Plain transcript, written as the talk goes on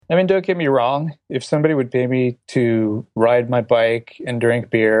I mean, don't get me wrong. If somebody would pay me to ride my bike and drink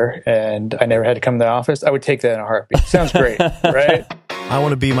beer and I never had to come to the office, I would take that in a heartbeat. Sounds great, right? I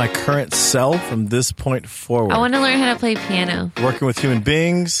want to be my current self from this point forward. I want to learn how to play piano. Working with human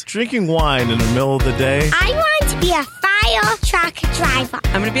beings, drinking wine in the middle of the day. I want to be a fire truck driver.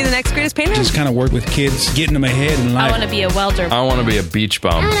 I'm going to be the next greatest painter. Just kind of work with kids, getting them ahead in life. I want to be a welder. I want to be a beach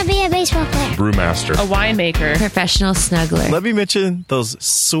bum. I want to be a baseball player. Brewmaster. A winemaker. Professional snuggler. Let me mention those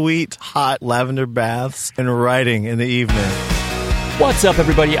sweet, hot lavender baths and writing in the evening. What's up,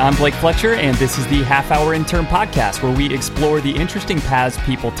 everybody? I'm Blake Fletcher, and this is the Half Hour Intern Podcast, where we explore the interesting paths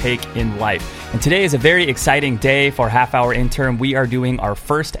people take in life. And today is a very exciting day for Half Hour Intern. We are doing our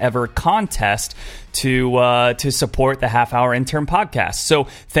first ever contest to support the Half Hour Intern Podcast. So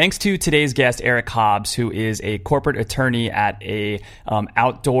thanks to today's guest, Eric Hobbs, who is a corporate attorney at a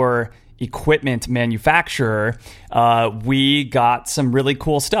outdoor equipment manufacturer, we got some really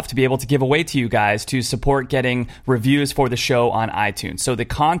cool stuff to be able to give away to you guys to support getting reviews for the show on iTunes. So the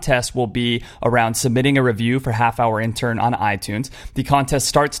contest will be around submitting a review for Half Hour Intern on iTunes. The contest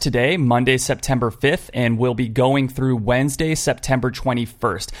starts today, Monday, September 5th, and will be going through Wednesday, September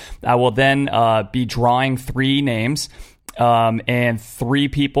 21st. I will then be drawing 3 names. And 3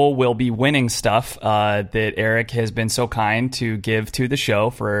 people will be winning stuff that Eric has been so kind to give to the show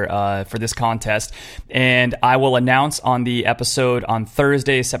for this contest. And I will announce on the episode on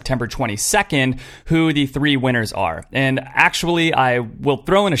Thursday, September 22nd, who the 3 winners are. And actually, I will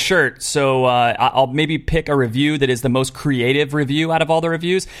throw in a shirt, so I'll maybe pick a review that is the most creative review out of all the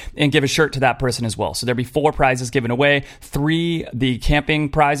reviews and give a shirt to that person as well. So there'll be 4 prizes given away. 3, the camping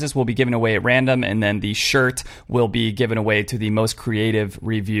prizes will be given away at random, and then the shirt will be given away to the most creative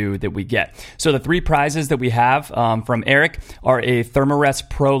review that we get. So the 3 prizes that we have from Eric are a Thermarest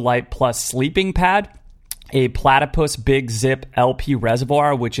Pro Light Plus sleeping pad, a Platypus Big Zip LP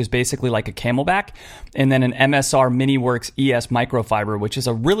reservoir, which is basically like a Camelback, and then an MSR MiniWorks ES microfiber, which is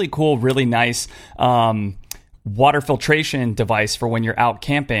a really cool, really nice water filtration device for when you're out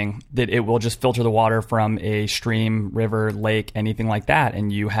camping, that it will just filter the water from a stream, river, lake, anything like that,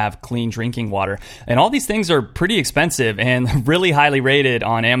 and you have clean drinking water. And all these things are pretty expensive and really highly rated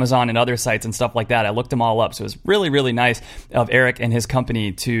on Amazon and other sites and stuff like that. I looked them all up, so it was really, really nice of Eric and his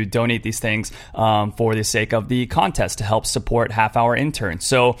company to donate these things for the sake of the contest to help support Half Hour Intern.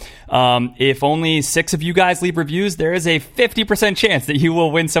 So if only 6 of you guys leave reviews, there is a 50% chance that you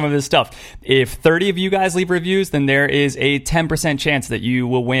will win some of this stuff. If 30 of you guys leave reviews, then there is a 10% chance that you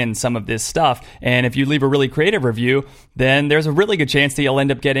will win some of this stuff. And if you leave a really creative review, then there's a really good chance that you'll end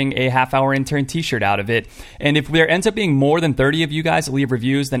up getting a Half Hour Intern t-shirt out of it. And if there ends up being more than 30 of you guys that leave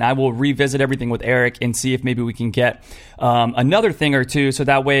reviews, then I will revisit everything with Eric and see if maybe we can get another thing or two. So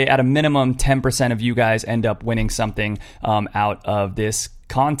that way, at a minimum, 10% of you guys end up winning something out of this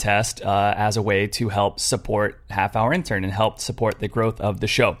contest as a way to help support Half Hour Intern and help support the growth of the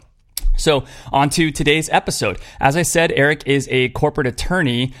show. So on to today's episode. As I said, Eric is a corporate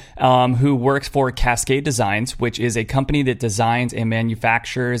attorney who works for Cascade Designs, which is a company that designs and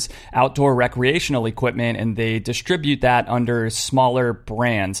manufactures outdoor recreational equipment, and they distribute that under smaller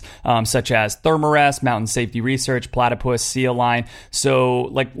brands such as Thermarest, Mountain Safety Research, Platypus, Seal Line. So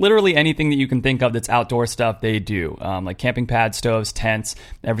like literally anything that you can think of that's outdoor stuff, they do, like camping pads, stoves, tents,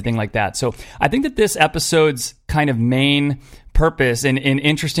 everything like that. So I think that this episode's kind of main purpose and an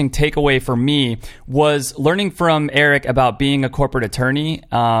interesting takeaway for me was learning from Eric about being a corporate attorney,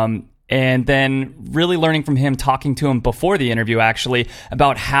 and then really learning from him, talking to him before the interview actually,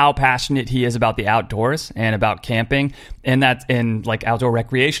 about how passionate he is about the outdoors and about camping, and that's in like outdoor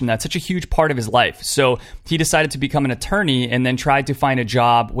recreation. That's such a huge part of his life. So he decided to become an attorney and then tried to find a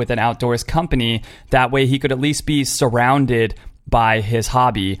job with an outdoors company. That way he could at least be surrounded by his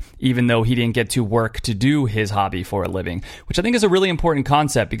hobby, even though he didn't get to work to do his hobby for a living, which I think is a really important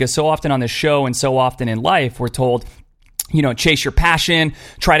concept, because so often on this show and so often in life, we're told, you know, chase your passion,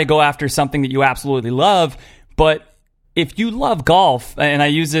 try to go after something that you absolutely love. But if you love golf, and I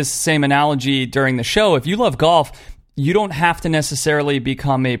use this same analogy during the show, if you love golf, you don't have to necessarily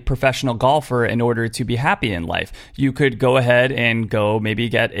become a professional golfer in order to be happy in life. You could go ahead and go maybe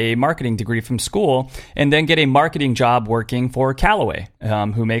get a marketing degree from school and then get a marketing job working for Callaway,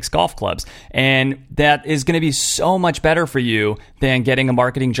 who makes golf clubs. And that is going to be so much better for you than getting a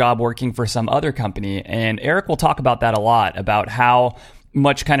marketing job working for some other company. And Eric will talk about that a lot, about how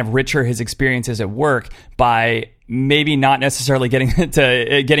much kind of richer his experience is at work by maybe not necessarily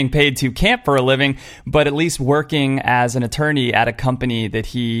getting paid to camp for a living, but at least working as an attorney at a company that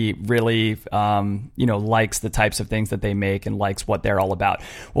he really, likes the types of things that they make and likes what they're all about.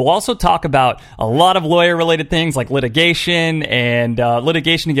 We'll also talk about a lot of lawyer-related things like litigation and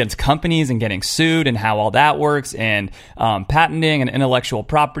litigation against companies and getting sued and how all that works, and patenting and intellectual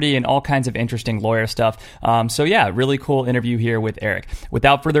property and all kinds of interesting lawyer stuff. So yeah, really cool interview here with Eric.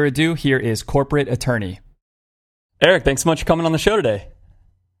 Without further ado, here is Corporate Attorney. Eric, thanks so much for coming on the show today.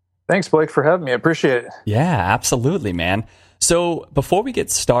 Thanks, Blake, for having me. I appreciate it. Yeah, absolutely, man. So before we get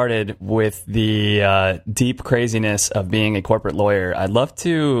started with the deep craziness of being a corporate lawyer, I'd love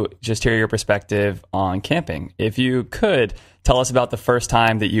to just hear your perspective on camping. If you could, tell us about the first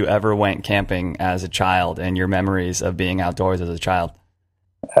time that you ever went camping as a child and your memories of being outdoors as a child.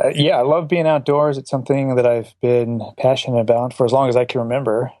 Yeah, I love being outdoors. It's something that I've been passionate about for as long as I can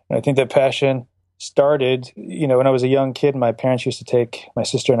remember. And I think that passion started, when I was a young kid. My parents used to take my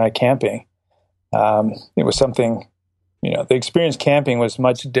sister and I camping. It was something, the experience camping was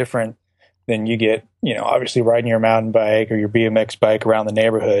much different than you get, obviously riding your mountain bike or your BMX bike around the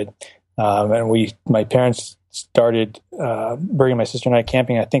neighborhood. And my parents started bringing my sister and I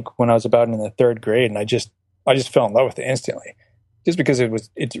camping, I think, when I was about in the third grade. And I just fell in love with it instantly, just because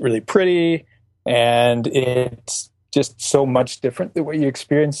it's really pretty and it's just so much different than what you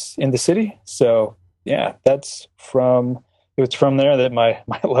experience in the city. So yeah, it was from there that my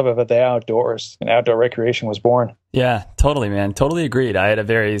love of the outdoors and outdoor recreation was born. Yeah, totally, man. Totally agreed. I had a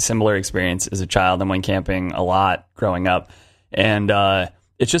very similar experience as a child and went camping a lot growing up. And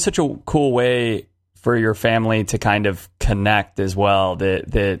it's just such a cool way for your family to kind of connect as well,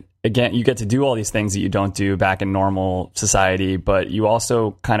 that again, you get to do all these things that you don't do back in normal society, but you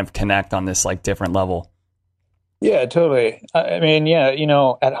also kind of connect on this like different level. Yeah, totally. I mean, yeah,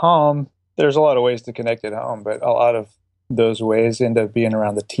 at home, there's a lot of ways to connect at home, but a lot of those ways end up being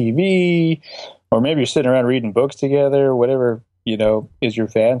around the TV, or maybe you're sitting around reading books together, whatever, is your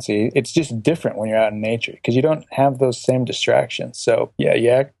fancy. It's just different when you're out in nature because you don't have those same distractions. So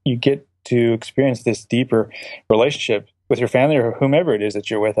yeah, you get to experience this deeper relationship with your family or whomever it is that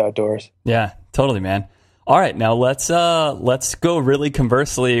you're with outdoors. Yeah, totally, man. All right, now let's go really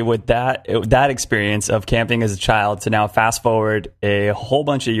conversely with that experience of camping as a child to now fast forward a whole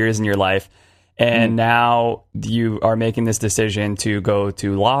bunch of years in your life, and now you are making this decision to go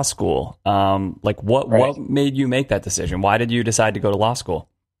to law school. What made you make that decision? Why did you decide to go to law school?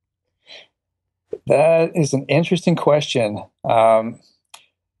 That is an interesting question.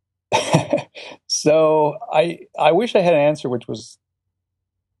 So I wish I had an answer which was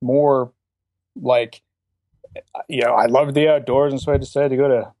more like, I loved the outdoors, and so I decided to go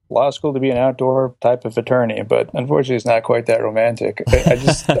to law school to be an outdoor type of attorney. But unfortunately, it's not quite that romantic.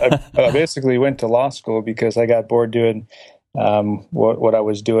 I basically went to law school because I got bored doing what I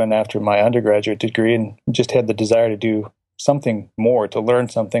was doing after my undergraduate degree, and just had the desire to do something more, to learn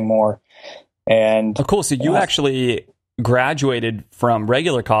something more. And cool. So you actually graduated from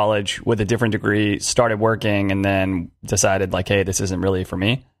regular college with a different degree, started working, and then decided like, hey, this isn't really for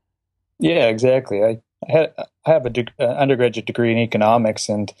me. Yeah, exactly. I have an undergraduate degree in economics,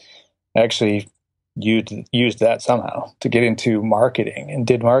 and actually used that somehow to get into marketing, and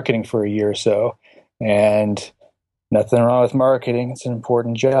did marketing for a year or so. And nothing wrong with marketing. It's an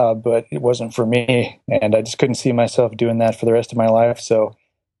important job, but it wasn't for me. And I just couldn't see myself doing that for the rest of my life. So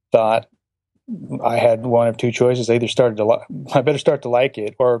thought I had one of two choices. I better start to like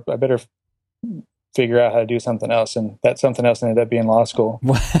it, or I better figure out how to do something else. And that something else ended up being law school.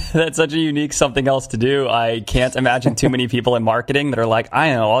 That's such a unique something else to do. I can't imagine too many people in marketing that are like,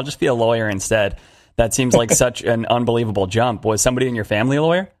 I know, I'll just be a lawyer instead. That seems like such an unbelievable jump. Was somebody in your family a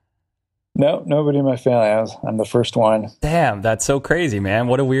lawyer? No, nobody in my family. I'm the first one. Damn, that's so crazy, man.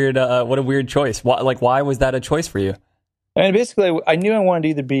 What a weird choice. Why was that a choice for you? I mean, basically, I knew I wanted to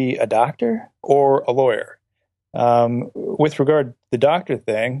either be a doctor or a lawyer. With regard to the doctor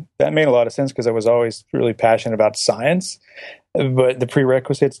thing, that made a lot of sense because I was always really passionate about science. But the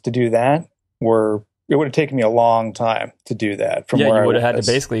prerequisites to do that it would have taken me a long time to do that. You would have had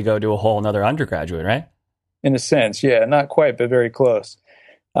to basically go do a whole another undergraduate, right? In a sense, yeah, not quite, but very close.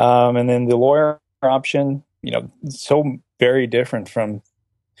 And then the lawyer option, so very different from,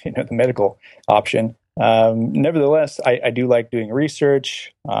 the medical option. Nevertheless, I do like doing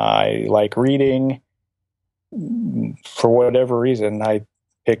research. I like reading. For whatever reason, I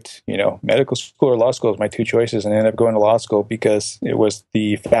picked, medical school or law school as my two choices, and ended up going to law school because it was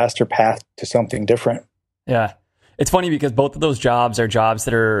the faster path to something different. Yeah. It's funny because both of those jobs are jobs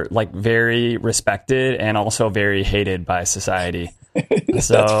that are like very respected and also very hated by society. That's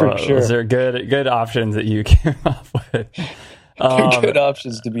So for sure. those are good options that you came up with. Good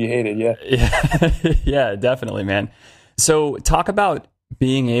options to be hated. Yeah. Yeah, yeah, definitely, man. So talk about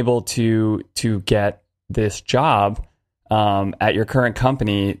being able to get this job at your current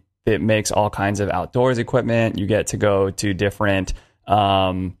company that makes all kinds of outdoors equipment. You get to go to different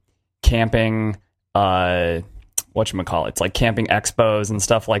camping, whatchamacallit, it's like camping expos and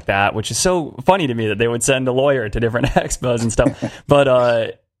stuff like that, which is so funny to me that they would send a lawyer to different expos and stuff.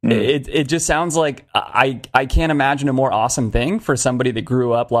 But it just sounds like I can't imagine a more awesome thing for somebody that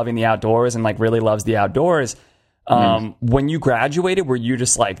grew up loving the outdoors and like really loves the outdoors. When you graduated, were you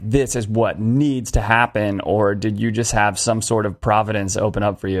just like, this is what needs to happen, or did you just have some sort of providence open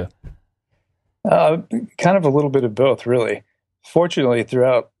up for you? Kind of a little bit of both, really. Fortunately,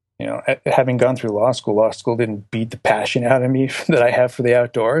 throughout, having gone through law school didn't beat the passion out of me that I have for the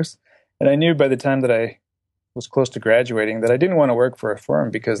outdoors. And I knew by the time that I was close to graduating that I didn't want to work for a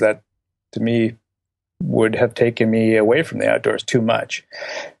firm, because that, to me, would have taken me away from the outdoors too much.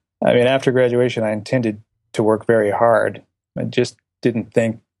 I mean, after graduation, I intended to work very hard. I just didn't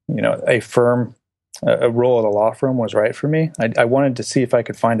think, a role at a law firm was right for me. I wanted to see if I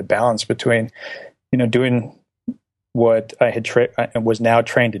could find a balance between, doing what I was now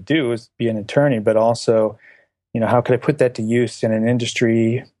trained to do, is be an attorney, but also, how could I put that to use in an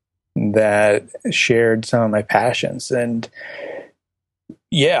industry that shared some of my passions? And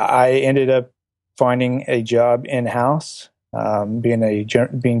yeah, I ended up finding a job in-house,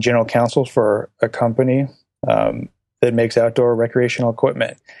 being general counsel for a company that makes outdoor recreational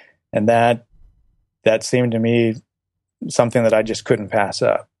equipment. And that seemed to me something that I just couldn't pass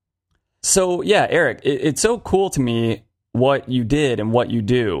up. So yeah, Eric, it's so cool to me what you did and what you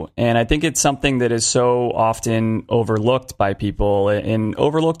do. And I think it's something that is so often overlooked by people, and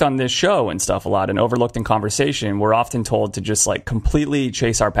overlooked on this show and stuff a lot, and overlooked in conversation. We're often told to just like completely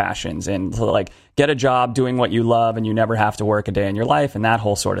chase our passions and to like get a job doing what you love, and you never have to work a day in your life, and that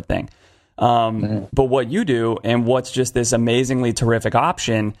whole sort of thing. But what you do, and what's just this amazingly terrific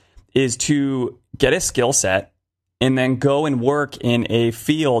option, is to get a skill set and then go and work in a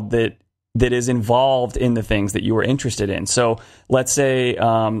field that is involved in the things that you were interested in. So let's say,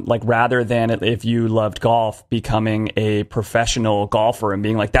 like, rather than if you loved golf, becoming a professional golfer and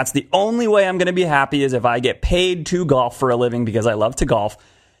being like, that's the only way I'm going to be happy is if I get paid to golf for a living because I love to golf.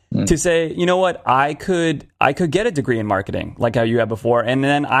 To say, you know what, I could get a degree in marketing like how you had before, and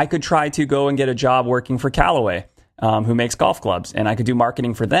then I could try to go and get a job working for Callaway, who makes golf clubs, and I could do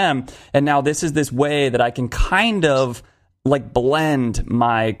marketing for them. And now this is this way that I can kind of like blend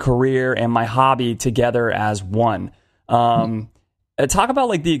my career and my hobby together as one. Talk about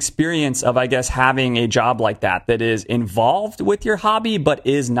like the experience of, I guess, having a job like that is involved with your hobby, but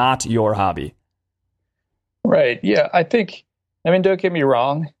is not your hobby. Right. Yeah. Don't get me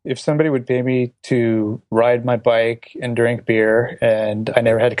wrong. If somebody would pay me to ride my bike and drink beer and I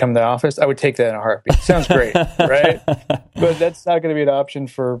never had to come to the office, I would take that in a heartbeat. Sounds great, right? But that's not going to be an option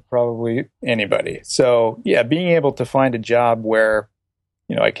for probably anybody. So yeah, being able to find a job where,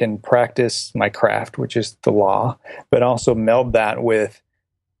 I can practice my craft, which is the law, but also meld that with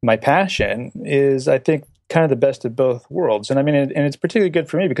my passion is, I think, kind of the best of both worlds. And and it's particularly good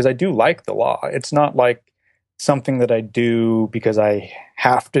for me because I do like the law. It's not like something that I do because I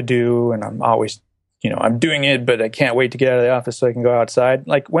have to do, and I'm always, I'm doing it, but I can't wait to get out of the office so I can go outside.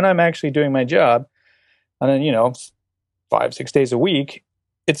 Like when I'm actually doing my job, and then 5-6 days a week,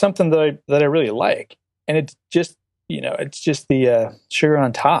 it's something that I really like, and it's just the sugar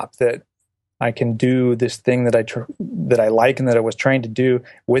on top that I can do this thing that I like and that I was trained to do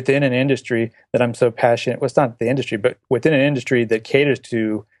within an industry that I'm so passionate. Well, it's not the industry, but within an industry that caters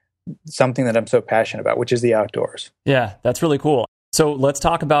to something that I'm so passionate about, which is the outdoors. Yeah, that's really cool. So let's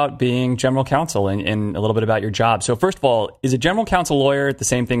talk about being general counsel and a little bit about your job. So first of all, is a general counsel lawyer the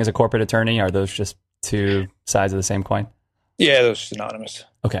same thing as a corporate attorney? Are those just two sides of the same coin? Yeah, those are synonymous.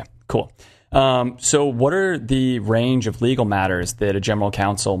 Okay, cool. So what are the range of legal matters that a general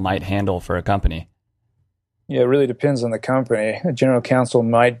counsel might handle for a company? Yeah, it really depends on the company. A general counsel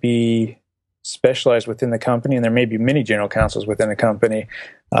might be specialized within the company, and there may be many general counsels within a company.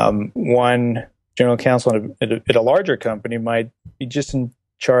 One general counsel at a larger company might be just in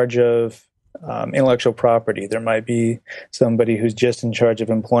charge of intellectual property. There might be somebody who's just in charge of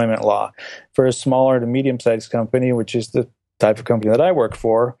employment law. For a smaller to medium-sized company, which is the type of company that I work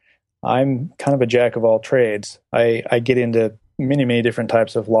for, I'm kind of a jack of all trades. I get into many, many different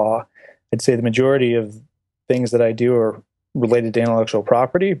types of law. I'd say the majority of things that I do are related to intellectual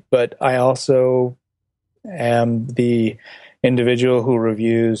property, but I also am the individual who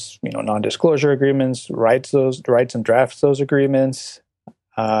reviews, non-disclosure agreements, writes and drafts those agreements,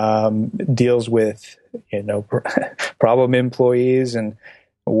 deals with, problem employees and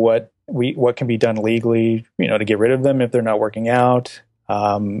what can be done legally, to get rid of them if they're not working out.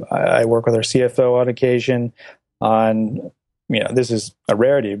 I work with our CFO on occasion on, this is a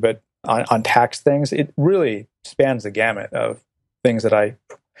rarity, but on tax things. It really spans the gamut of things that I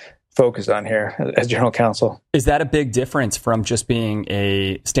focus on here as general counsel. Is that a big difference from just being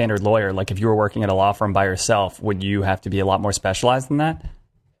a standard lawyer? Like if you were working at a law firm by yourself, would you have to be a lot more specialized than that?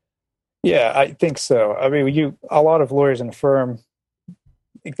 Yeah, I think so. I mean, a lot of lawyers in a firm,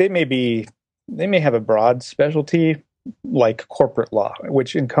 they may have a broad specialty like corporate law,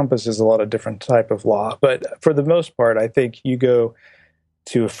 which encompasses a lot of different type of law. But for the most part, I think you go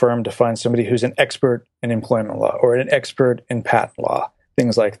to a firm to find somebody who's an expert in employment law or an expert in patent law,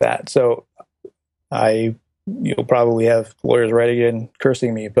 things like that. So you'll probably have lawyers writing in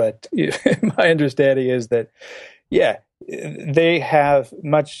cursing me, but my understanding is that, yeah, they have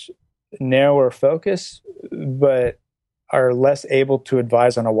much narrower focus, but are less able to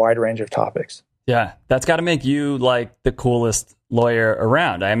advise on a wide range of topics. Yeah, that's got to make you like the coolest lawyer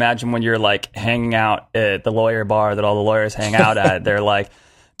around. I imagine when you're like hanging out at the lawyer bar that all the lawyers hang out at, they're like,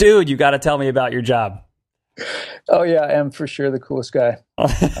 dude, you got to tell me about your job. Oh, yeah, I am for sure the coolest guy.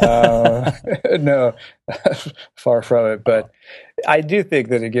 No, far from it. But I do think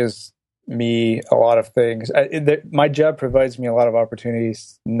that it gives me a lot of things. My job provides me a lot of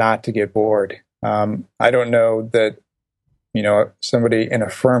opportunities not to get bored. I don't know that, somebody in a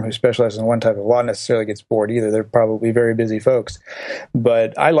firm who specializes in one type of law necessarily gets bored either. They're probably very busy folks.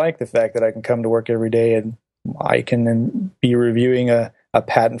 But I like the fact that I can come to work every day and I can be reviewing a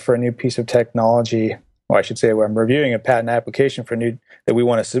patent for a new piece of technology. Well, I should say I'm reviewing a patent application that we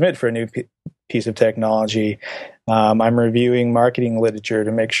want to submit for a new piece of technology. I'm reviewing marketing literature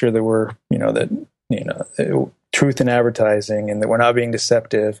to make sure that we're, truth in advertising and that we're not being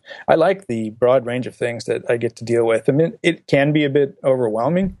deceptive. I like the broad range of things that I get to deal with. I mean, it can be a bit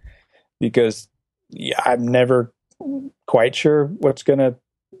overwhelming because I'm never quite sure what's going to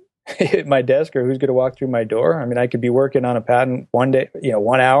hit my desk or who's going to walk through my door. I mean, I could be working on a patent one day,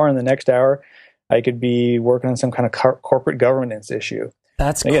 1 hour, and the next hour I could be working on some kind of corporate governance issue.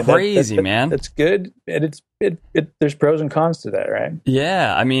 That's crazy, man. That's good. And there's pros and cons to that, right?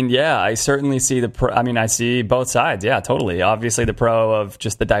 Yeah. I mean, yeah, I certainly see I see both sides. Yeah, totally. Obviously the pro of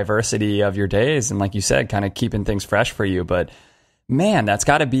just the diversity of your days. And like you said, kind of keeping things fresh for you. But man, that's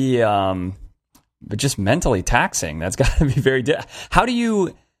got to be just mentally taxing. That's got to be very, how do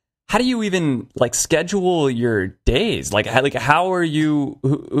you even like schedule your days? Like how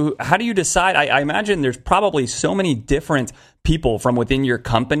do you decide? I imagine there's probably so many different people from within your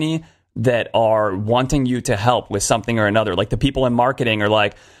company that are wanting you to help with something or another. Like the people in marketing are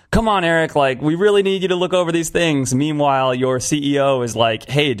like, come on, Eric, like we really need you to look over these things. Meanwhile, your CEO is like,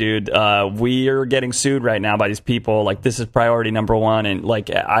 hey, dude, we are getting sued right now by these people. Like this is priority number one. And like,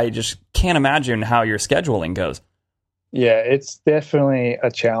 I just can't imagine how your scheduling goes. Yeah, it's definitely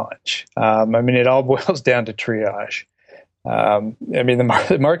a challenge. It all boils down to triage.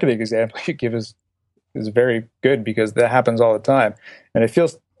 The marketing example you give is very good because that happens all the time. And it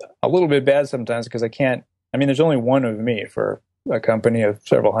feels a little bit bad sometimes because there's only one of me for a company of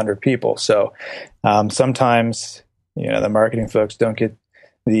several hundred people. So sometimes, the marketing folks don't get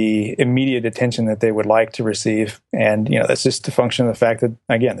the immediate attention that they would like to receive. And, that's just a function of the fact that,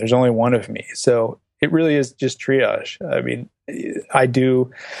 again, there's only one of me. So it really is just triage. I mean, I deal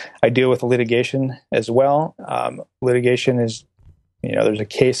with litigation as well. Litigation is, there's a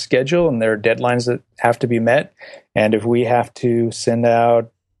case schedule and there are deadlines that have to be met. And if we have to send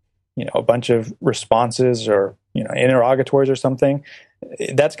out, a bunch of responses or, interrogatories or something,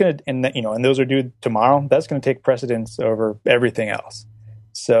 that's going to, and those are due tomorrow, that's going to take precedence over everything else.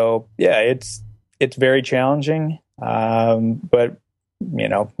 So yeah, it's very challenging. But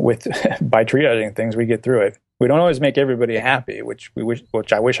with by triaging things, we get through it. We don't always make everybody happy, which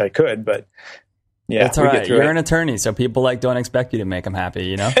I wish I could, but yeah, that's all right. You're an attorney, so people don't expect you to make them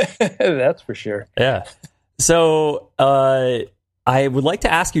happy, That's for sure. Yeah. So I would like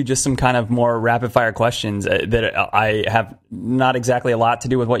to ask you just some kind of more rapid fire questions that I have not exactly a lot to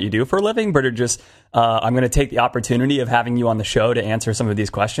do with what you do for a living, but are just I'm going to take the opportunity of having you on the show to answer some of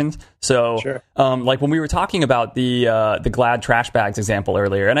these questions. So, sure. Like when we were talking about the Glad trash bags example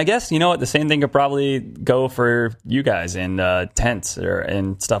earlier, and I guess the same thing could probably go for you guys in tents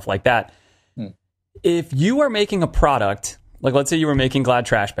and stuff like that. If you are making a product, like let's say you were making Glad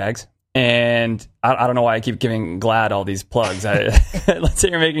trash bags. And I don't know why I keep giving Glad all these plugs. Let's say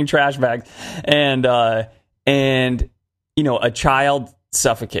you're making trash bags, and a child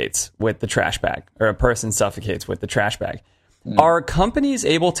suffocates with the trash bag, or a person suffocates with the trash bag. Are companies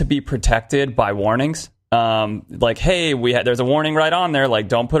able to be protected by warnings? Like, hey, there's a warning right on there, like,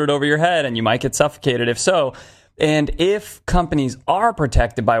 don't put it over your head and you might get suffocated if so. And if companies are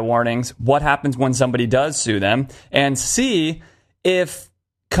protected by warnings, what happens when somebody does sue them? And C, if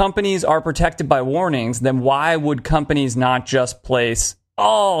companies are protected by warnings, then why would companies not just place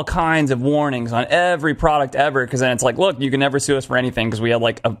all kinds of warnings on every product ever? Because then it's like, look, you can never sue us for anything because we have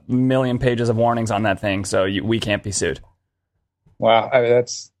like 1 million pages of warnings on that thing, so we can't be sued. Wow, I mean,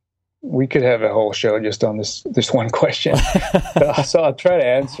 we could have a whole show just on this one question. So I'll try to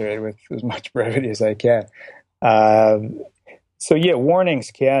answer it with as much brevity as I can. So yeah,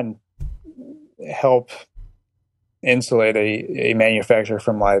 warnings can help insulate a manufacturer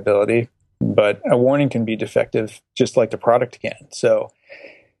from liability, but a warning can be defective just like the product can. So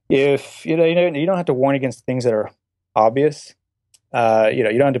if you don't have to warn against things that are obvious. You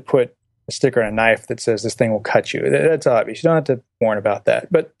don't have to put a sticker on a knife that says this thing will cut you. That's obvious. You don't have to warn about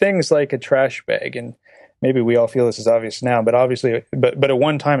that. But things like a trash bag, and maybe we all feel this is obvious now, but obviously, but at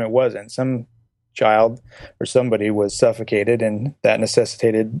one time it wasn't. Some child or somebody was suffocated, and that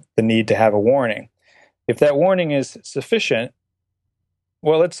necessitated the need to have a warning. If that warning is sufficient,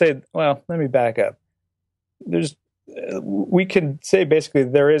 let me back up. We could say basically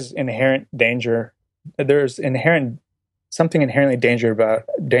there is inherent danger. There's something inherently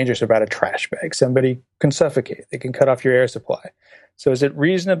dangerous about a trash bag. Somebody can suffocate. They can cut off your air supply. So is it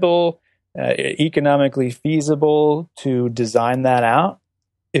reasonable, economically feasible to design that out?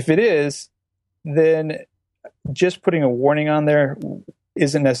 If it is, then just putting a warning on there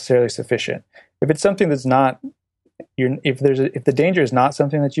isn't necessarily sufficient. If it's something that's not, if the danger is not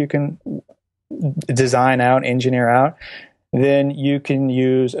something that you can design out, engineer out, then you can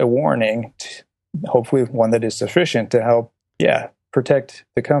use a warning, hopefully one that is sufficient to help, protect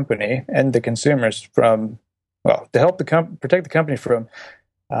the company and the consumers from, protect the company from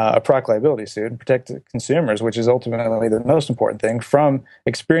a product liability suit, and protect the consumers, which is ultimately the most important thing, from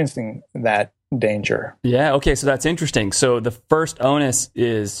experiencing that danger. Yeah, okay, so that's interesting. So the first onus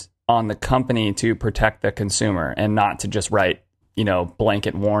is on the company to protect the consumer and not to just write,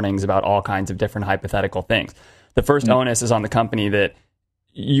 blanket warnings about all kinds of different hypothetical things. The first onus is on the company that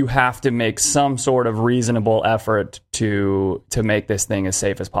you have to make some sort of reasonable effort to make this thing as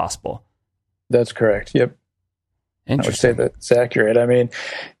safe as possible. That's correct. Yep. Interesting. I would say that's accurate. I mean,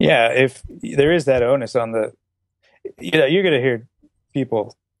 if there is that onus on the, you're going to hear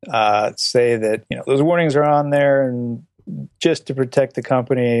people say that, those warnings are on there and just to protect the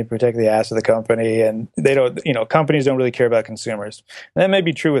company, protect the ass of the company. And they don't, companies don't really care about consumers. And that may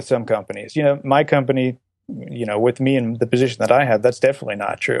be true with some companies. My company, with me in the position that I have, that's definitely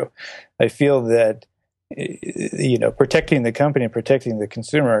not true. I feel that, protecting the company and protecting the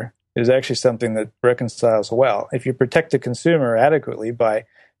consumer is actually something that reconciles well. If you protect the consumer adequately by,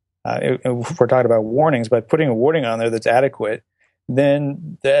 if we're talking about warnings, by putting a warning on there that's adequate,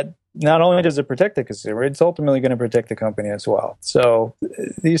 then that not only does it protect the consumer, it's ultimately going to protect the company as well. So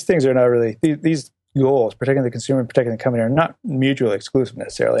these things are not really, these goals, protecting the consumer and protecting the company, are not mutually exclusive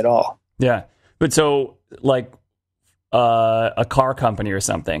necessarily at all. Yeah. But so, like, a car company or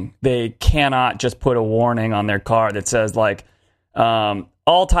something, they cannot just put a warning on their car that says, like,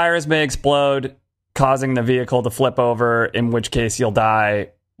 all tires may explode, causing the vehicle to flip over, in which case you'll die,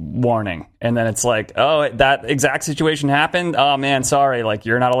 warning. And then it's like, oh, that exact situation happened? Oh, man, sorry. Like,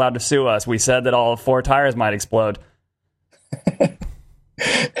 you're not allowed to sue us. We said that all 4 tires might explode.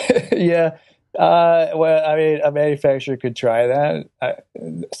 Yeah. I mean, a manufacturer could try that.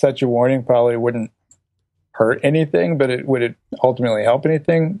 Such a warning probably wouldn't hurt anything, but would it ultimately help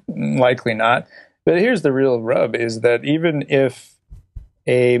anything? Likely not. But here's the real rub, is that even if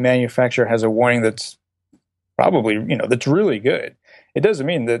a manufacturer has a warning that's probably, that's really good, it doesn't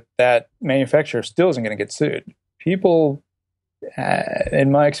mean that manufacturer still isn't going to get sued. People,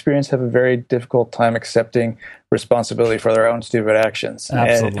 in my experience, have a very difficult time accepting responsibility for their own stupid actions.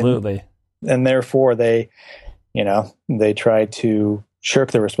 Absolutely. And therefore they try to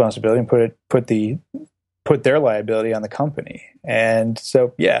shirk their responsibility and put their liability on the company. And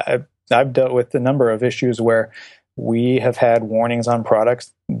so, I've dealt with a number of issues where we have had warnings on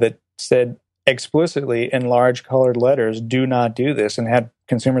products that said explicitly in large colored letters, do not do this, and had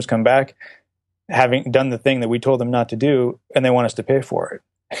consumers come back having done the thing that we told them not to do, and they want us to pay for it.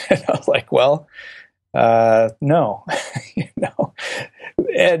 And I was like, well, no.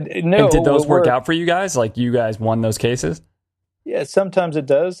 And did those work out for you guys? Like, you guys won those cases? Yeah, sometimes it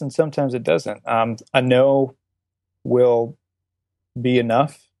does, and sometimes it doesn't. A no will be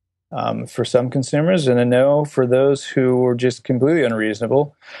enough for some consumers, and a no for those who are just completely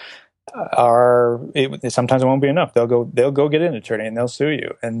unreasonable. Sometimes it won't be enough. They'll go get an attorney and they'll sue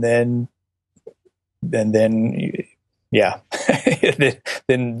you, and then yeah,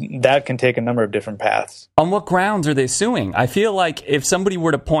 then that can take a number of different paths. On what grounds are they suing? I feel like if somebody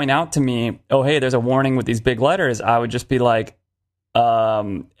were to point out to me, oh, hey, there's a warning with these big letters, I would just be like,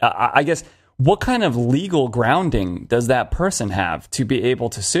 I guess, what kind of legal grounding does that person have to be able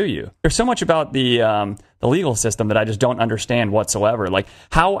to sue you? There's so much about the legal system that I just don't understand whatsoever. Like,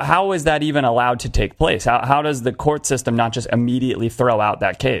 how is that even allowed to take place? How does the court system not just immediately throw out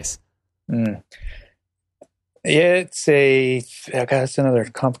that case? Yeah, that's another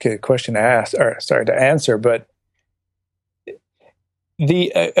complicated question to answer. But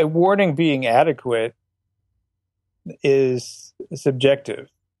a warning being adequate is subjective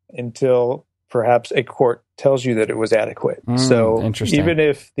until perhaps a court tells you that it was adequate. So even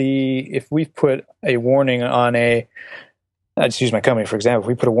if we've put a warning on I'll just use my company for example, if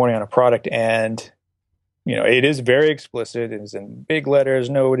we put a warning on a product and it is very explicit, it is in big letters,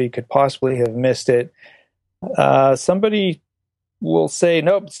 nobody could possibly have missed it. Somebody will say,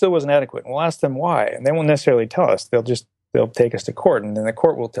 nope, it still wasn't adequate. And we'll ask them why. And they won't necessarily tell us. They'll take us to court, and then the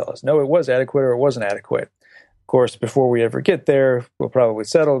court will tell us, no, it was adequate or it wasn't adequate. Of course, before we ever get there, we'll probably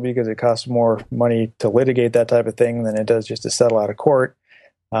settle because it costs more money to litigate that type of thing than it does just to settle out of court.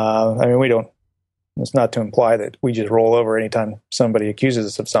 It's not to imply that we just roll over anytime somebody accuses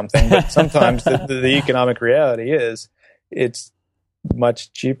us of something, but sometimes the economic reality is it's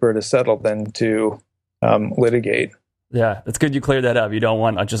much cheaper to settle than to litigate. Yeah, it's good you cleared that up. You don't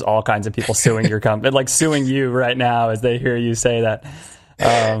want just all kinds of people suing your company, like suing you right now as they hear you say that.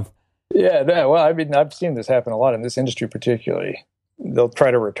 I've seen this happen a lot in this industry, particularly. They'll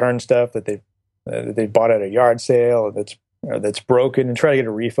try to return stuff that they bought at a yard sale that's broken and try to get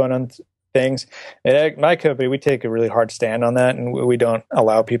a refund on things. And at my company, we take a really hard stand on that, and we don't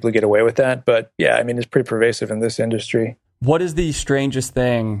allow people to get away with that. But yeah, it's pretty pervasive in this industry. What is the strangest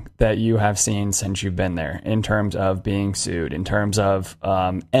thing that you have seen since you've been there in terms of being sued, in terms of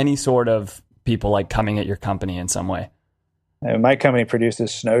any sort of people like coming at your company in some way? My company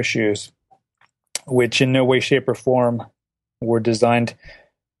produces snowshoes, which in no way, shape, or form were designed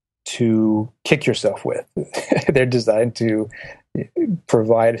to kick yourself with. They're designed to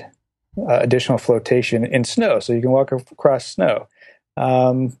provide additional flotation in snow so you can walk across snow.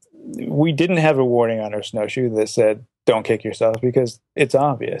 We didn't have a warning on our snowshoe that said, don't kick yourself, because it's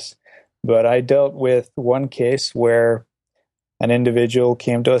obvious. But I dealt with one case where an individual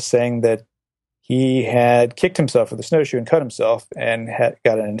came to us saying that he had kicked himself with a snowshoe and cut himself and had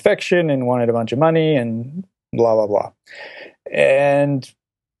got an infection and wanted a bunch of money and blah, blah, blah. And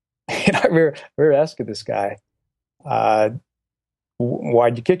we were asking this guy,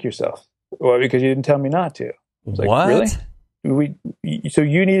 why'd you kick yourself? Well, because you didn't tell me not to. I was like, what? Really? So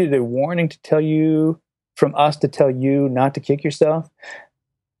you needed a warning from us to tell you not to kick yourself?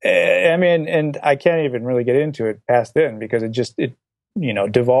 And I can't even really get into it past then because it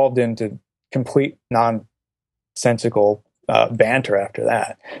devolved into complete nonsensical banter after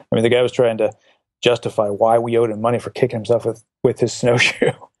that. The guy was trying to justify why we owed him money for kicking himself with his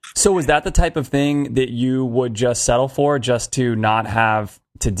snowshoe. So is that the type of thing that you would just settle for just to not have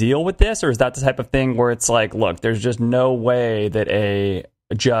to deal with this? Or is that the type of thing where it's like, look, there's just no way that a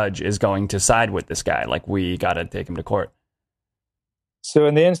judge is going to side with this guy? Like, we got to take him to court. So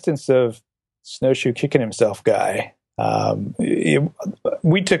in the instance of snowshoe kicking himself guy,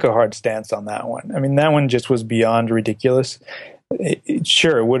 we took a hard stance on that one. That one just was beyond ridiculous.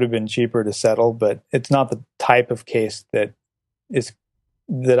 Sure, it would have been cheaper to settle, but it's not the type of case that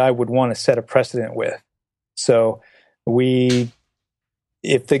I would want to set a precedent with. So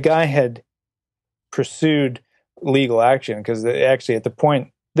if the guy had pursued legal action, because actually at the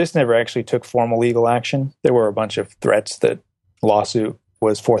point, this never actually took formal legal action. There were a bunch of threats that lawsuit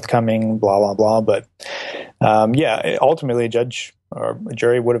was forthcoming, blah, blah, blah. But ultimately a judge or a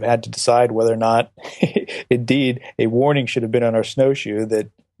jury would have had to decide whether or not indeed a warning should have been on our snowshoe that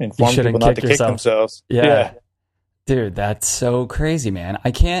informed people not to kick themselves. Yeah. Dude, that's so crazy, man.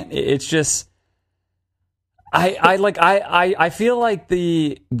 I can't, it's just, I feel like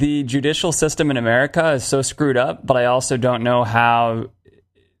the judicial system in America is so screwed up, but I also don't know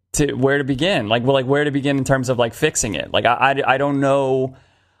where to begin. Like where to begin in terms of like fixing it. Like I don't know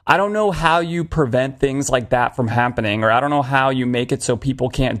how you prevent things like that from happening, or I don't know how you make it so people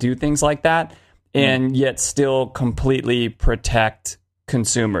can't do things like that and yet still completely protect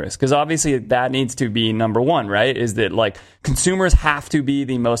consumers. Because obviously that needs to be number one, right? Is that like consumers have to be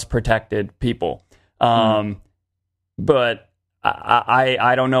the most protected people. But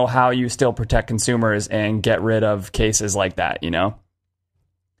I don't know how you still protect consumers and get rid of cases like that, you know?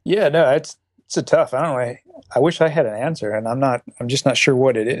 Yeah, no, it's a tough. I don't know. I wish I had an answer, and I'm just not sure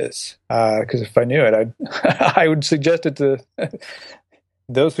what it is. Because if I knew it, I would suggest it to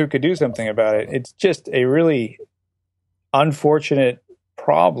those who could do something about it. It's just a really unfortunate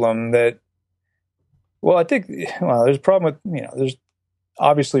problem that, well, I think, there's a problem with, there's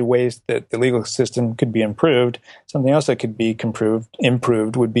obviously ways that the legal system could be improved. Something else that could be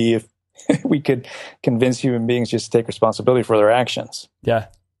improved would be if we could convince human beings just to take responsibility for their actions. Yeah.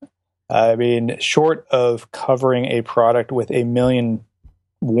 I mean, short of covering a product with 1 million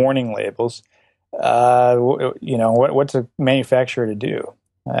warning labels, what's a manufacturer to do?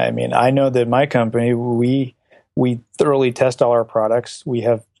 I mean, I know that my company, we thoroughly test all our products. We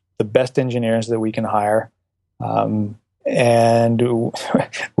have the best engineers that we can hire. And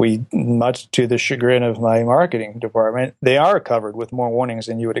we, much to the chagrin of my marketing department, they are covered with more warnings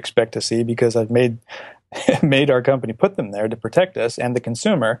than you would expect to see, because I've made our company put them there to protect us and the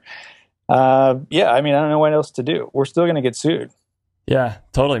consumer. I mean, I don't know what else to do. We're still going to get sued. Yeah,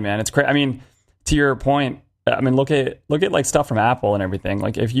 totally, man. It's crazy. I mean, to your point, I mean, look at like stuff from Apple and everything.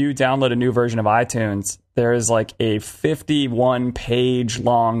 Like if you download a new version of iTunes, there is like a 51-page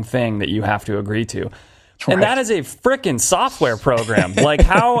long thing that you have to agree to. Right. And that is a freaking software program. Like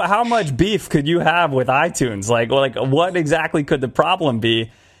how much beef could you have with iTunes? Like what exactly could the problem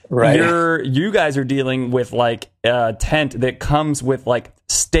be? Right. You guys are dealing with like a tent that comes with like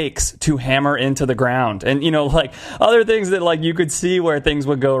stakes to hammer into the ground, and like other things that like you could see where things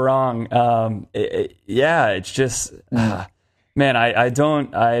would go wrong. It's just man, I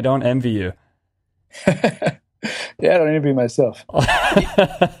don't envy you. Yeah, I don't envy myself.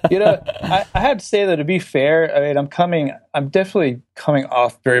 I have to say that, to be fair, I mean, I'm definitely coming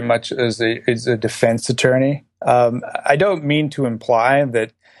off very much as a defense attorney. I don't mean to imply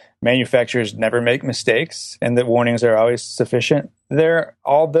that manufacturers never make mistakes and that warnings are always sufficient.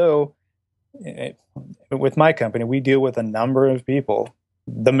 Although with my company, we deal with a number of people.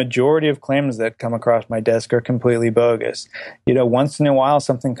 The majority of claims that come across my desk are completely bogus. Once in a while,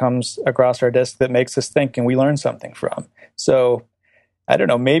 something comes across our desk that makes us think and we learn something from. So I don't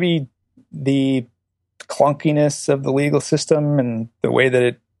know, maybe the clunkiness of the legal system and the way that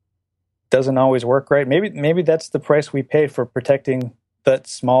it doesn't always work right, maybe that's the price we pay for protecting that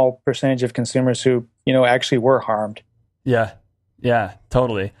small percentage of consumers who, actually were harmed. Yeah,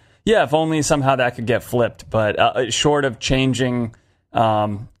 totally. Yeah, if only somehow that could get flipped. But short of changing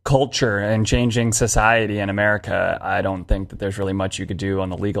culture and changing society in America, I don't think that there's really much you could do on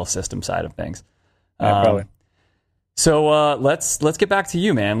the legal system side of things. Probably. So let's get back to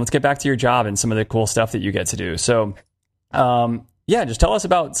you, man. Let's get back to your job and some of the cool stuff that you get to do. So just tell us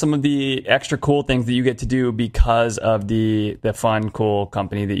about some of the extra cool things that you get to do because of the fun, cool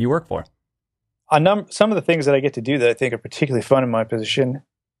company that you work for. Some of the things that I get to do that I think are particularly fun in my position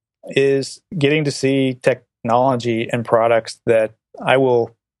is getting to see technology and products that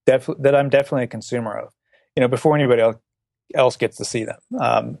I'm definitely a consumer of, before anybody else gets to see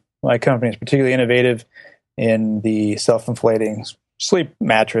them. My company is particularly innovative in the self-inflating sleep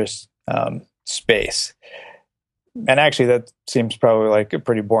mattress space. And actually, that seems probably like a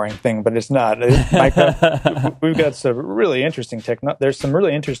pretty boring thing, but it's not. We've got some really interesting there's some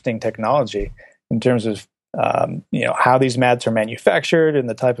really interesting technology in terms of how these mats are manufactured and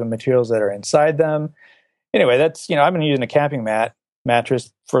the type of materials that are inside them. Anyway, that's I've been using a camping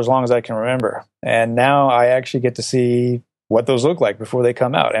mattress for as long as I can remember, and now I actually get to see what those look like before they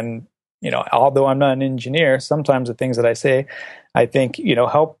come out. And although I'm not an engineer, sometimes the things that I say, I think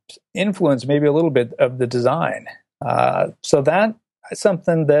help influence maybe a little bit of the design. So that's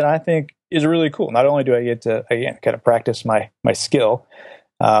something that I think is really cool. Not only do I get to, again, kind of practice my skill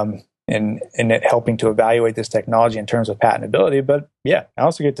in it helping to evaluate this technology in terms of patentability, but I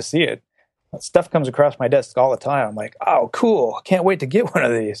also get to see it. Stuff comes across my desk all the time. I'm like, oh, cool. Can't wait to get one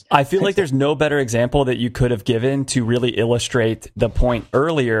of these. I feel like there's no better example that you could have given to really illustrate the point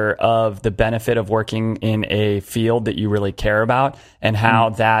earlier of the benefit of working in a field that you really care about and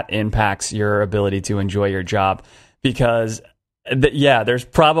how that impacts your ability to enjoy your job. Because, there's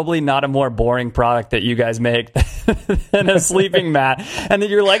probably not a more boring product that you guys make than a sleeping mat. And then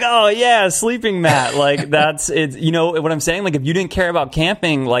you're like, oh, yeah, a sleeping mat. Like, that's it. What I'm saying? Like, if you didn't care about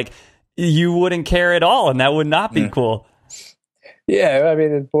camping, like, you wouldn't care at all, and that would not be cool. Yeah, I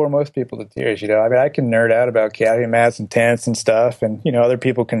mean, it bore most people to tears. I mean, I can nerd out about camping mats and tents and stuff, and other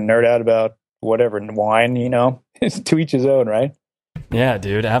people can nerd out about whatever, wine. It's to each his own, right? Yeah,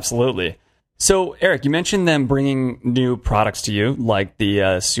 dude, absolutely. So, Eric, you mentioned them bringing new products to you, like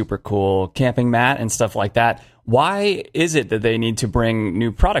the super cool camping mat and stuff like that. Why is it that they need to bring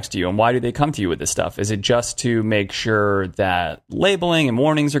new products to you, and why do they come to you with this stuff? Is it just to make sure that labeling and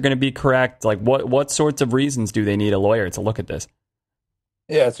warnings are going to be correct? Like, what sorts of reasons do they need a lawyer to look at this?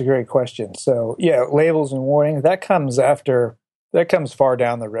 Yeah, it's a great question. So, yeah, labels and warnings, that comes far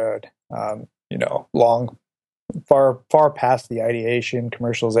down the road, far past the ideation,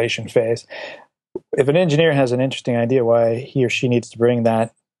 commercialization phase. If an engineer has an interesting idea why he or she needs to bring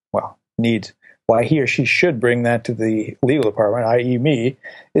that, why he or she should bring that to the legal department, i.e. me,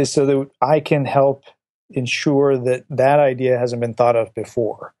 is so that I can help ensure that that idea hasn't been thought of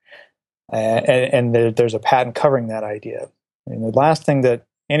before. And there's a patent covering that idea. And the last thing that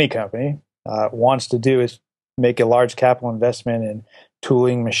any company wants to do is make a large capital investment in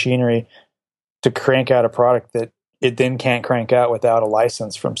tooling, machinery to crank out a product that it then can't crank out without a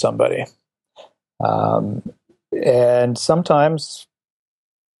license from somebody. And sometimes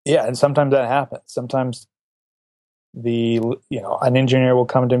that happens. Sometimes an engineer will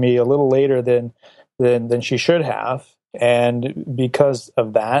come to me a little later than she should have, and because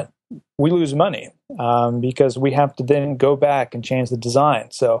of that, we lose money because we have to then go back and change the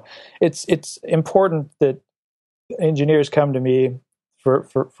design. So it's important that engineers come to me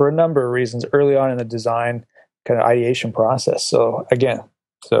for a number of reasons early on in the design kind of ideation process. So again,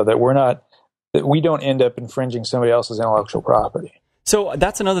 so that we don't end up infringing somebody else's intellectual property. So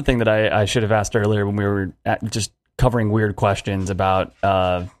that's another thing that I should have asked earlier when we were just covering weird questions about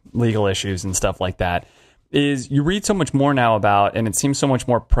legal issues and stuff like that, is you read so much more now about, and it seems so much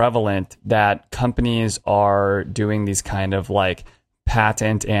more prevalent, that companies are doing these kind of like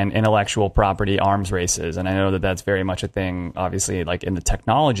patent and intellectual property arms races. And I know that that's very much a thing, obviously, like in the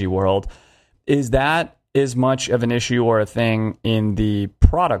technology world. Is that as much of an issue or a thing in the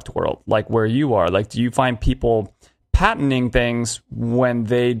product world, like where you are? Like, do you find people patenting things when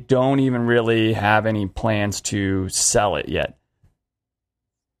they don't even really have any plans to sell it yet?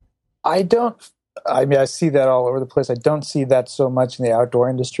 I see that all over the place. I don't see that so much in the outdoor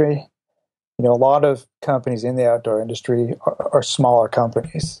industry. A lot of companies in the outdoor industry are smaller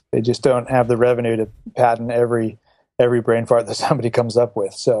companies. They just don't have the revenue to patent every brain fart that somebody comes up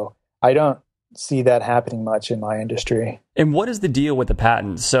with. So I don't see that happening much in my industry. And what is the deal with the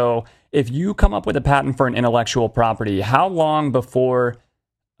patent? So if you come up with a patent for an intellectual property, how long before,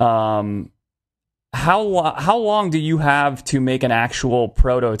 how long do you have to make an actual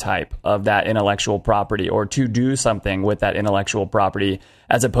prototype of that intellectual property, or to do something with that intellectual property,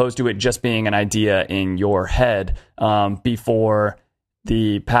 as opposed to it just being an idea in your head, before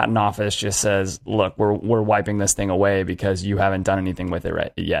the patent office just says, look, we're wiping this thing away because you haven't done anything with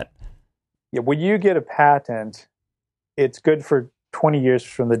it yet? Yeah, when you get a patent, it's good for 20 years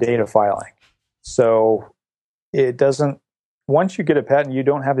from the date of filing. So it doesn't, once you get a patent, you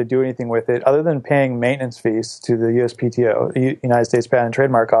don't have to do anything with it other than paying maintenance fees to the USPTO, the United States Patent and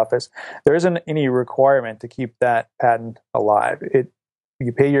Trademark Office. There isn't any requirement to keep that patent alive.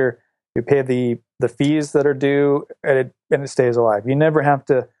 You pay the fees that are due, and it stays alive. You never have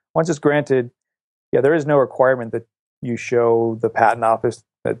to, once it's granted, there is no requirement that you show the patent office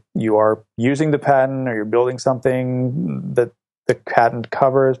that you are using the patent or you're building something that the patent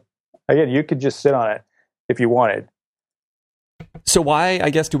covers. Again, you could just sit on it if you wanted. So why,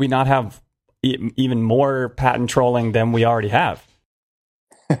 I guess, do we not have even more patent trolling than we already have?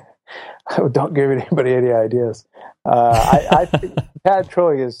 Don't give anybody any ideas. I think patent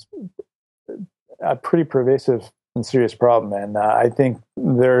trolling is a pretty pervasive and serious problem, and I think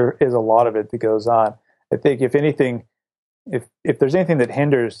there is a lot of it that goes on. I think if anything, if there's anything that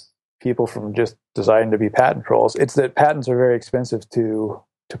hinders people from just deciding to be patent trolls, it's that patents are very expensive to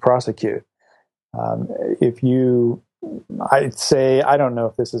prosecute. I'd say, I don't know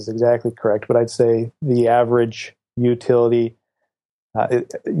if this is exactly correct, but I'd say the average utility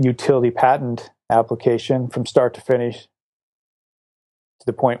patent application from start to finish to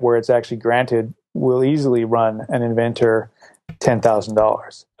the point where it's actually granted will easily run an inventor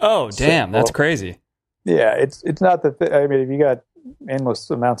 $10,000. Oh, damn, that's crazy. Yeah, it's not that. If you got endless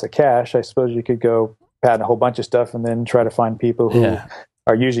amounts of cash, I suppose you could go patent a whole bunch of stuff and then try to find people who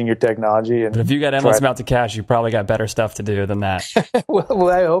are using your technology. But if you got endless amounts of cash, you probably got better stuff to do than that. well,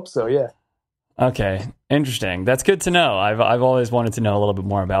 I hope so. Yeah. Okay, interesting. That's good to know. I've always wanted to know a little bit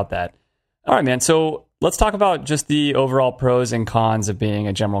more about that. All right, man. So let's talk about just the overall pros and cons of being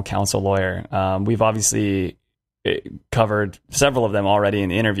a general counsel lawyer. We've obviously covered several of them already in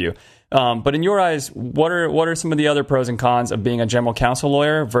the interview. But in your eyes, what are some of the other pros and cons of being a general counsel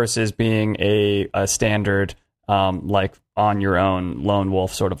lawyer versus being a standard, like on your own lone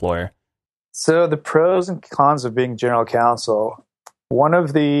wolf sort of lawyer? So the pros and cons of being general counsel, One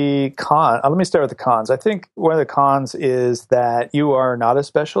of the cons, let me start with the cons. I think one of the cons is that you are not a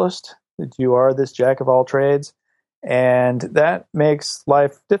specialist, that you are this jack of all trades. And that makes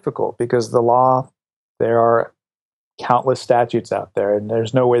life difficult because the law, there are countless statutes out there, and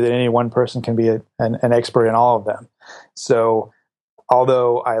there's no way that any one person can be an expert in all of them. So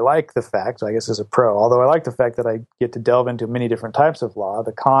although I like the fact, I guess as a pro, although I like the fact that I get to delve into many different types of law,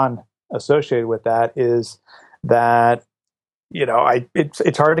 the con associated with that is that,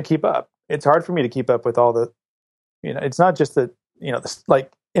 it's hard to keep up. It's hard for me to keep up with all the, it's not just that,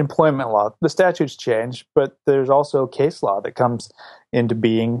 like employment law, the statutes change, but there's also case law that comes into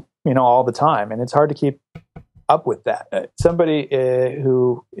being, all the time. And it's hard to keep up with that. Somebody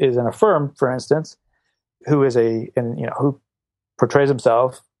who is in a firm, for instance, who is who portrays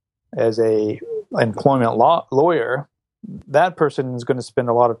himself as a employment law lawyer, that person is going to spend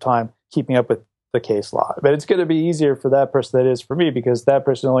a lot of time keeping up with the case law. But it's going to be easier for that person than it is for me, because that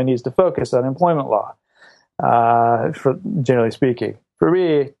person only needs to focus on employment law, for generally speaking. For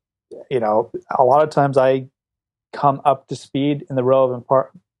me, a lot of times I come up to speed in the relevant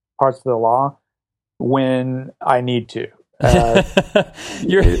parts of the law when I need to. As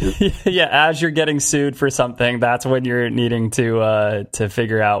you're getting sued for something, that's when you're needing to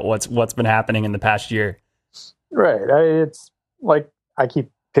figure out what's been happening in the past year. Right. It's like I keep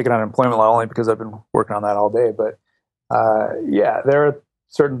picking on employment law only because I've been working on that all day. But there are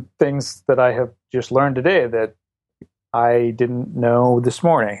certain things that I have just learned today that I didn't know this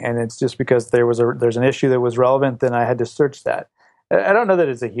morning, and it's just because there's an issue that was relevant, then I had to search that. I don't know that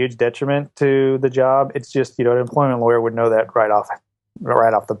it's a huge detriment to the job. It's just, an employment lawyer would know that right off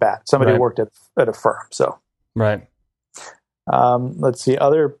the bat. Somebody who worked at a firm. So, right. Let's see.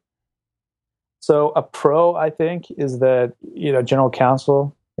 So a pro, I think, is that, general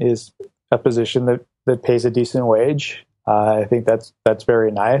counsel is a position that pays a decent wage. I think that's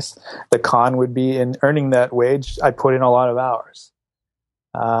very nice. The con would be in earning that wage, I put in a lot of hours.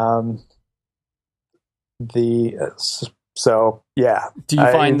 So yeah. Do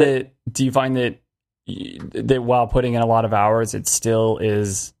you find that while putting in a lot of hours, it still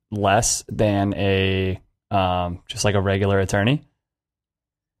is less than a just like a regular attorney?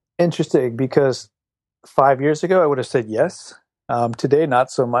 Interesting, because 5 years ago I would have said yes. Today,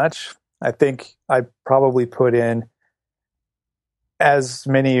 not so much. I think I probably put in as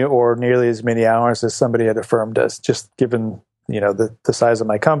many or nearly as many hours as somebody at a firm does, just given the size of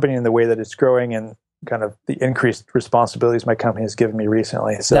my company and the way that it's growing and kind of the increased responsibilities my company has given me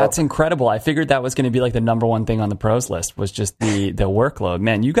recently. So that's incredible. I figured that was going to be like the number one thing on the pros list, was just the workload.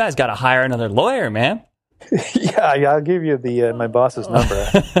 Man, you guys got to hire another lawyer, man. Yeah, I'll give you my boss's number.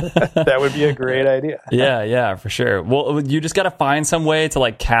 That would be a great idea. Yeah, for sure. Well, you just got to find some way to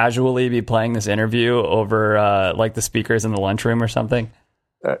like casually be playing this interview over like the speakers in the lunchroom or something.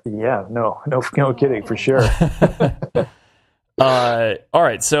 No kidding, for sure. All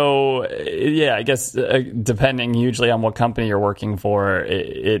right. So I guess depending hugely on what company you're working for,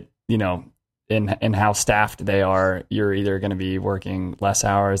 it in how staffed they are, you're either going to be working less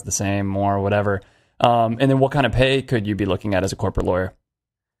hours, the same, more, whatever. And then what kind of pay could you be looking at as a corporate lawyer?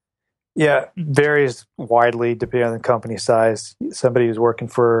 Yeah, varies widely depending on the company size. Somebody who's working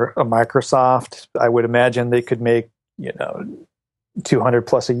for a Microsoft, I would imagine they could make, $200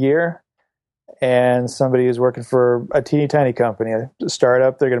 plus a year. And somebody who's working for a teeny tiny company, a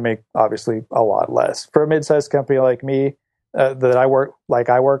startup, they're going to make obviously a lot less. For a mid-sized company like me, that I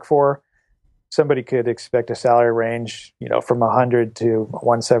work for, somebody could expect a salary range, from 100 to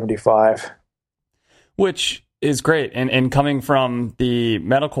 175. Which is great. And coming from the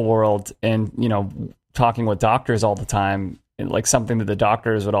medical world and, talking with doctors all the time, like something that the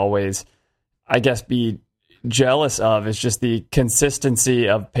doctors would always, I guess, be jealous of is just the consistency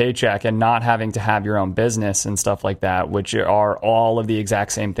of paycheck and not having to have your own business and stuff like that, which are all of the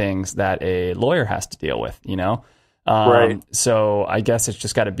exact same things that a lawyer has to deal with, Right. So I guess it's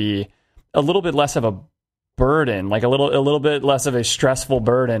just got to be a little bit less of a burden, like a little bit less of a stressful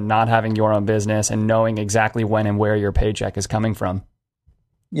burden, not having your own business and knowing exactly when and where your paycheck is coming from.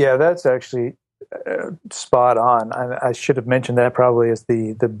 Yeah, that's actually spot on. I should have mentioned that probably as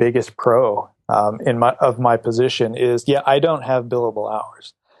the biggest pro of my position is, I don't have billable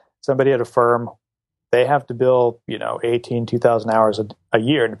hours. Somebody at a firm, they have to bill, 2,000 hours a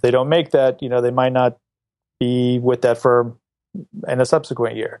year. And if they don't make that, they might not be with that firm in a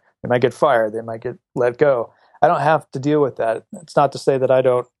subsequent year. They might get fired. They might get let go. I don't have to deal with that. It's not to say that I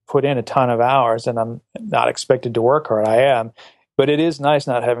don't put in a ton of hours and I'm not expected to work hard. I am. But it is nice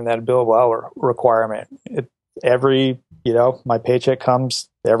not having that billable hour requirement. My paycheck comes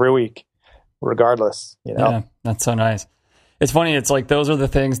every week, regardless. Yeah, that's so nice. It's funny. It's like those are the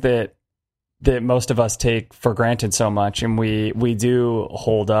things that most of us take for granted so much, and we do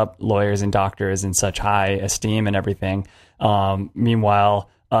hold up lawyers and doctors in such high esteem and everything. Meanwhile,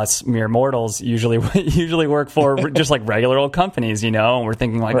 us mere mortals usually work for just like regular old companies, and we're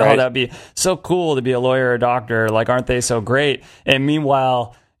thinking like, right. Oh, that'd be so cool to be a lawyer or a doctor. Like, aren't they so great? And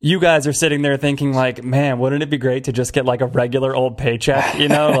meanwhile, you guys are sitting there thinking like, man, wouldn't it be great to just get like a regular old paycheck?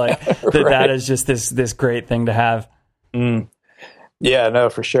 Like right. that is just this great thing to have. Mm. Yeah, no,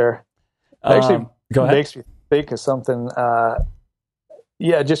 for sure. Actually, go ahead. Makes me think of something.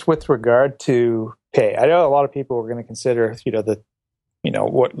 Just with regard to pay, I know a lot of people are going to consider,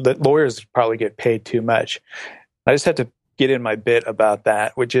 what the lawyers probably get paid too much. I just had to get in my bit about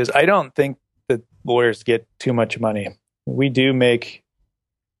that, which is I don't think that lawyers get too much money. We do make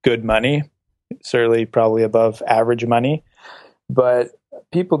good money, certainly probably above average money, but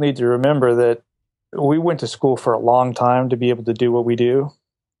people need to remember that we went to school for a long time to be able to do what we do.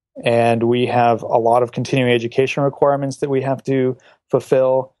 And we have a lot of continuing education requirements that we have to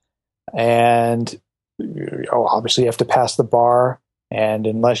fulfill. And obviously you have to pass the bar. And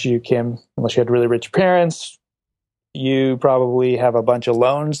unless you had really rich parents, you probably have a bunch of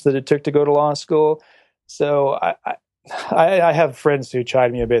loans that it took to go to law school. So I have friends who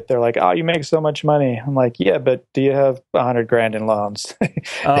chide me a bit. They're like, "Oh, you make so much money." I'm like, "Yeah, but do you have $100,000 in loans?"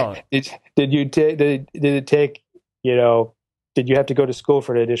 Oh, did it take, did you have to go to school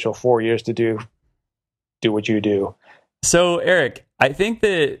for an additional 4 years to do what you do? So, Eric, I think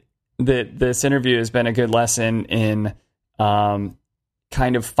that this interview has been a good lesson in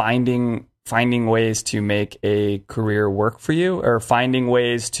kind of finding ways to make a career work for you, or finding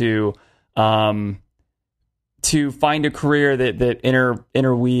ways to find a career that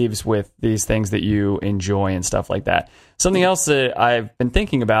interweaves with these things that you enjoy and stuff like that. Something else that I've been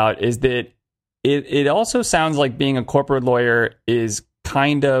thinking about is that it also sounds like being a corporate lawyer is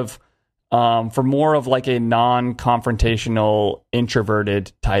kind of for more of like a non-confrontational,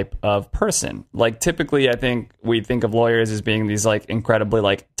 introverted type of person. Like typically, I think we think of lawyers as being these like incredibly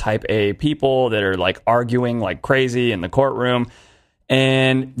like type A people that are like arguing like crazy in the courtroom.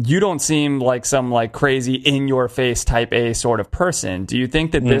 And you don't seem like some like crazy in your face type A sort of person. Do you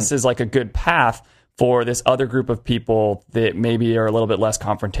think that this is like a good path for this other group of people that maybe are a little bit less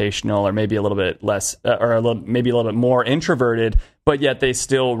confrontational, or maybe a little bit less, maybe a little bit more introverted, but yet they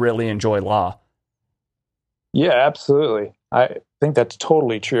still really enjoy law? Yeah, absolutely. I think that's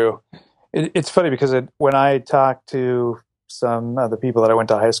totally true. It's funny because when I talk to some of the people that I went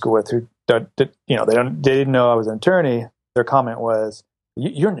to high school with who they didn't know I was an attorney, their comment was,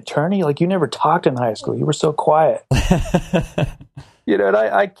 "You're an attorney? Like you never talked in high school. You were so quiet." And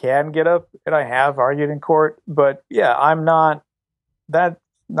I can get up, and I have argued in court, but yeah, that's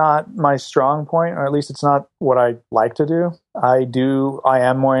not my strong point, or at least it's not what I like to do. I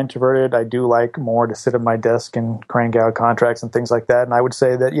am more introverted. I do like more to sit at my desk and crank out contracts and things like that. And I would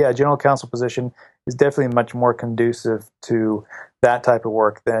say that, yeah, general counsel position is definitely much more conducive to that type of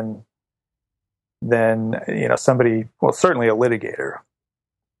work than somebody, well, certainly a litigator.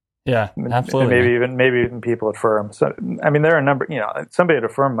 Yeah, absolutely. And maybe even people at firms. So, I mean, there are a number, somebody at a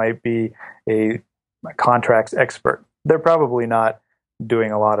firm might be a contracts expert. They're probably not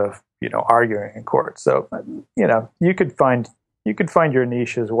doing a lot of, arguing in court. So, you could find your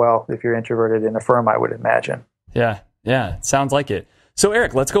niche as well if you're introverted in a firm, I would imagine. Yeah. Sounds like it. So,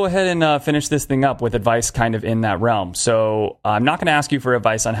 Eric, let's go ahead and finish this thing up with advice kind of in that realm. So I'm not going to ask you for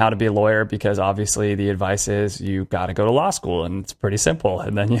advice on how to be a lawyer, because obviously the advice is you got to go to law school, and it's pretty simple,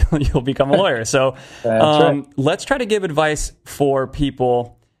 and then you'll become a lawyer. So right. Let's try to give advice for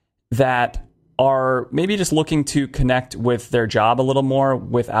people that are maybe just looking to connect with their job a little more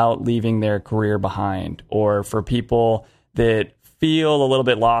without leaving their career behind, or for people that feel a little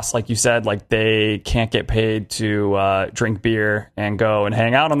bit lost, like you said, like they can't get paid to drink beer and go and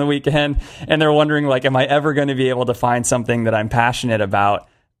hang out on the weekend, and they're wondering, like, am I ever going to be able to find something that I'm passionate about?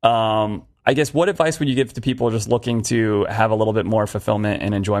 I guess, what advice would you give to people just looking to have a little bit more fulfillment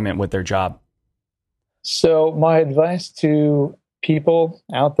and enjoyment with their job? So my advice to people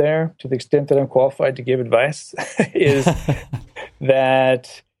out there, to the extent that I'm qualified to give advice, is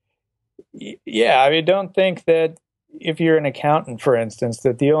that, don't think that if you're an accountant, for instance,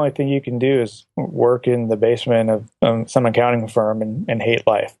 that the only thing you can do is work in the basement of some accounting firm and hate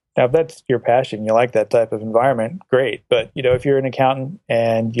life. Now, if that's your passion, you like that type of environment, great. But, if you're an accountant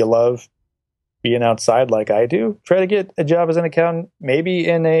and you love being outside like I do, try to get a job as an accountant, maybe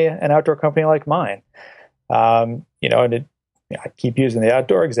in an outdoor company like mine. I keep using the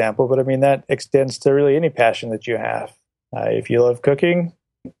outdoor example, but I mean, that extends to really any passion that you have. If you love cooking,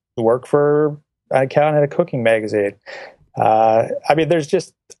 work for an accountant at a cooking magazine. I mean, there's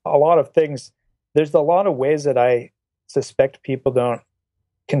just a lot of things. There's a lot of ways that I suspect people don't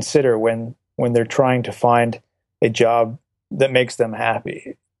consider when they're trying to find a job that makes them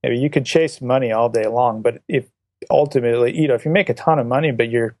happy. I mean, you could chase money all day long, but if ultimately, if you make a ton of money, but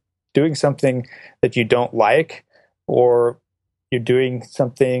you're doing something that you don't like, or you're doing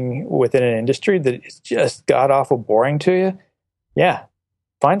something within an industry that is just god-awful boring to you, yeah,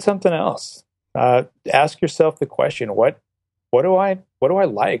 find something else. Ask yourself the question, what do I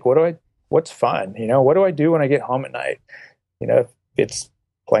like? What's fun? What do I do when I get home at night? If it's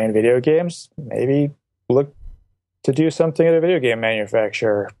playing video games, maybe look to do something at a video game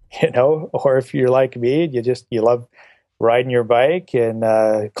manufacturer, or if you're like me, you love riding your bike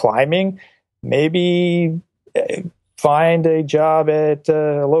and climbing, maybe find a job at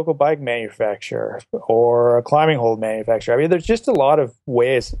a local bike manufacturer or a climbing hold manufacturer. I mean, there's just a lot of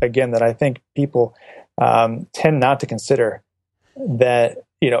ways, again, that I think people tend not to consider, that,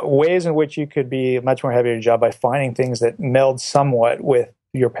 ways in which you could be much more happy at your job by finding things that meld somewhat with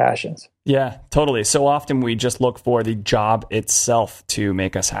your passions. Yeah, totally. So often we just look for the job itself to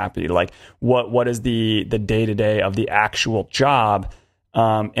make us happy. Like what is the day-to-day of the actual job,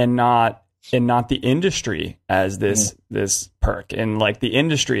 and not the industry as this perk. And like the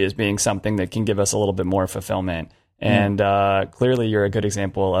industry as being something that can give us a little bit more fulfillment. And clearly you're a good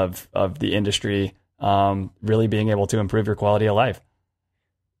example of the industry really being able to improve your quality of life.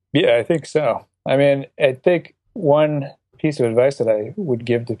 Yeah, I think so. I mean, I think one piece of advice that I would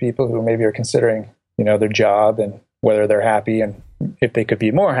give to people who maybe are considering, their job and whether they're happy and if they could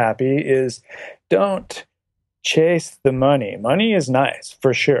be more happy, is don't chase the money. Money is nice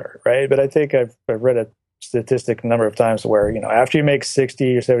for sure, right? But I think I've read a statistic a number of times where, after you make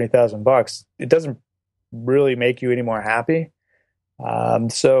 $60,000 or $70,000, it doesn't really make you any more happy.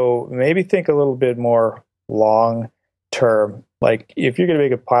 So maybe think a little bit more long term. Like if you're going to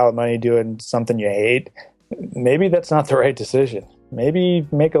make a pile of money doing something you hate, maybe that's not the right decision. Maybe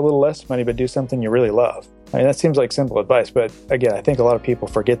make a little less money, but do something you really love. I mean, that seems like simple advice, but again, I think a lot of people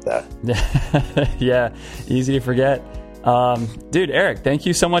forget that. Yeah, easy to forget. Dude, Eric, thank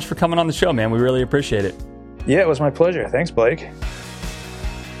you so much for coming on the show, man. We really appreciate it. Yeah, it was my pleasure. Thanks, Blake.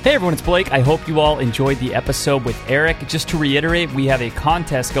 Hey everyone, it's Blake. I hope you all enjoyed the episode with Eric. Just to reiterate, we have a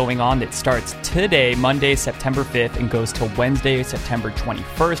contest going on that starts today, Monday, September 5th, and goes till Wednesday, September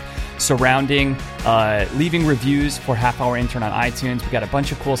 21st, surrounding leaving reviews for Half Hour Intern on iTunes. We got a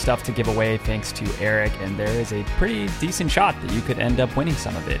bunch of cool stuff to give away thanks to Eric, and there is a pretty decent shot that you could end up winning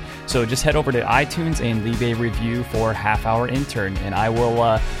some of it. So just head over to iTunes and leave a review for Half Hour Intern, and I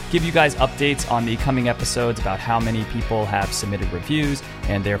will give you guys updates on the coming episodes about how many people have submitted reviews,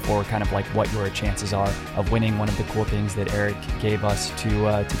 and therefore kind of like what your chances are of winning one of the cool things that Eric gave us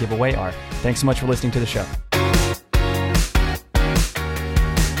to give away are. Thanks so much for listening to the show.